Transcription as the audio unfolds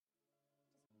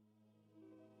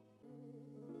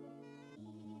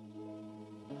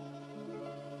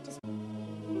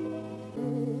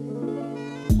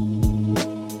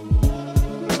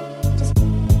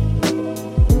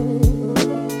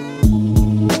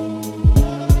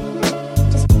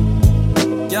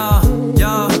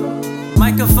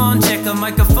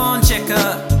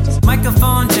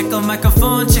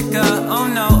microphone checker. Oh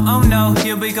no,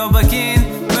 here we go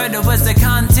again. Murder was the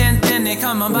content, then they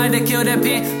come on by to kill that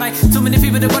pen. Like too many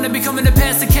people that wanna be coming to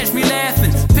pass to catch me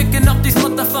laughing. Picking up these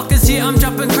motherfuckers, yeah, I'm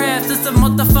dropping crafts. It's a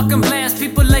motherfucking blast.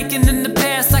 People laking in the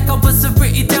past, like I was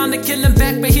already down to kill him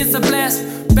back, but here's a blast.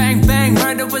 Bang bang,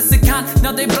 murder was the con,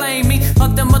 now they blame me.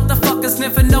 Other motherfuckers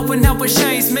never knowing how it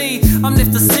shames me. I'm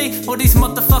left to see all these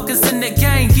motherfuckers in the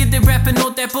gang. Yeah, they rapping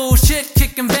all that bullshit,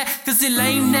 kicking back, cause they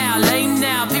lame now.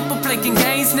 People playing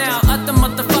games now. Other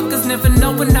motherfuckers never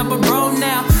knowing how I roll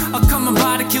now. I'm coming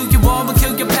by to kill you all and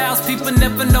kill your pals. People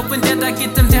never knowing that I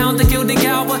get them down to kill the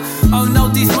hour. Oh no,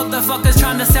 these motherfuckers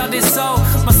trying to sell their soul.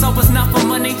 My soul was not for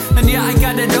money, and yeah, I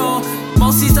got it all.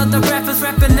 Most these other rappers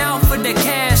rapping out for their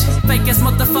cash. Fake ass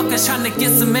motherfuckers trying to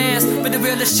get some ass. But the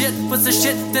realest shit was the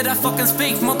shit that I fucking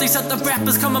speak. Most these other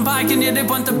rappers coming by and yeah, they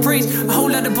want to preach a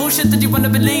whole lot of bullshit that you wanna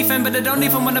believe in, but I don't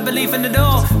even wanna believe in it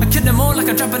all. I kill them all like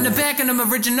I'm dropping the bag and I'm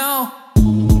original,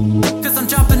 cause I'm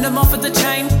dropping them off of the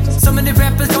chain. So many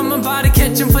rappers coming by to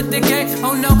catch them for their game.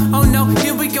 Oh no,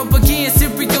 here we go again.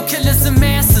 Serial killers and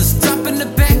masters. Dropping the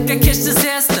back, I catch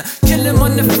disaster. Kill him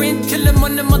on the friend, kill him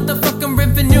on the motherfucking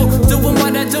revenue. Doing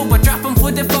what I do, I drop him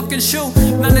for their fucking shoe.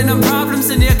 None of them problems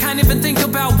in here, can't even think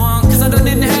about one, cause I don't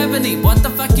even have any. What the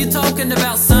fuck you talking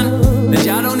about, son? And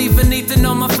y'all don't even need to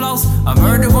know my flows. I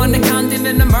murder on the content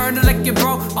and I murder like you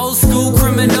bro. Old school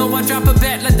criminal, I drop it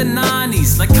back like the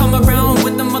 90s. Like come around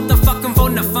with the motherfucking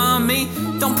phone to find me.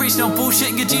 Don't preach no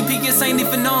bullshit, your GPS ain't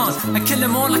even on. I kill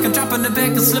them all like I'm dropping the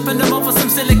back and slipping them over some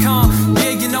silicone.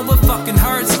 Yeah, you know it fucking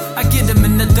hurts. I get them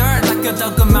in the dirt like I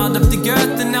dug them out of the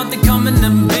earth. And now they coming to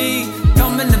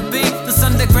be this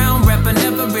underground rap I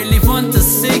never really want to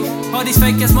see. All these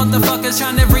fake ass motherfuckers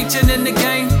trying to reach it in the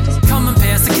game. Coming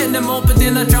past, I kill them all, but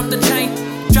then I drop the chain.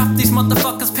 Drop these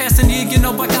motherfuckers passing, yeah, you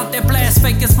know I got that blast.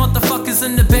 Fake ass motherfuckers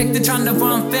in the back, they trying to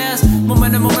run fast.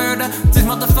 Momentum of murder, these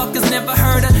motherfuckers never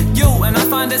heard of you. And I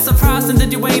find it surprising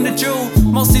that you ain't a Jew.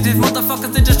 Most of these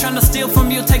motherfuckers, they just trying to steal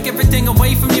from you, take everything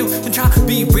away from you, and try to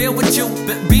be real with you.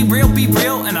 But be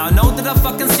real, and I know that I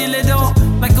fucking steal it all.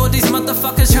 Like all these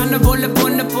motherfuckers trying to roll up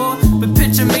on the board, but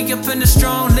picture me up in a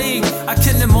strong league. I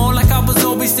kill them all like I was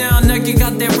always down, now you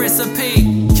got that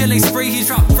recipe. Killing spree, he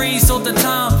drop freeze all the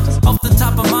time. Off the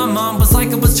top of my mind, was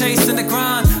like I was chasing the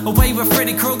grind. Away with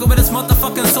Freddy Krueger with his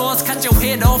motherfucking swords. Cut your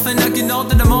head off and now you know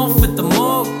that I'm off with the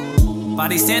morgue.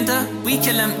 Body Santa, we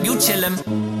kill him, you chill him,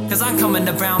 cause I'm coming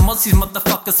around, most these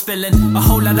motherfuckers spilling a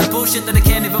whole lot of bullshit that I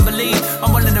can't even believe.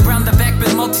 I'm rolling around the back,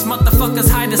 but most these motherfuckers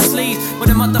hide asleep with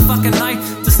a motherfucking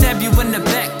knife to stab you in the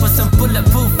back with some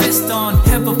bulletproof vest on.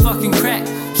 Have a fucking crack.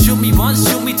 Shoot me once,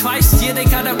 shoot me twice, yeah, they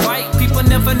got it right. People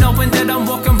never knowing that I'm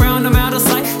walking around, I'm out of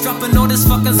sight. Dropping all this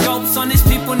fucking scopes on these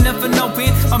people never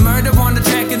knowing. I murder on the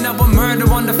track and now I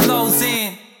murder on the flows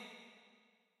in.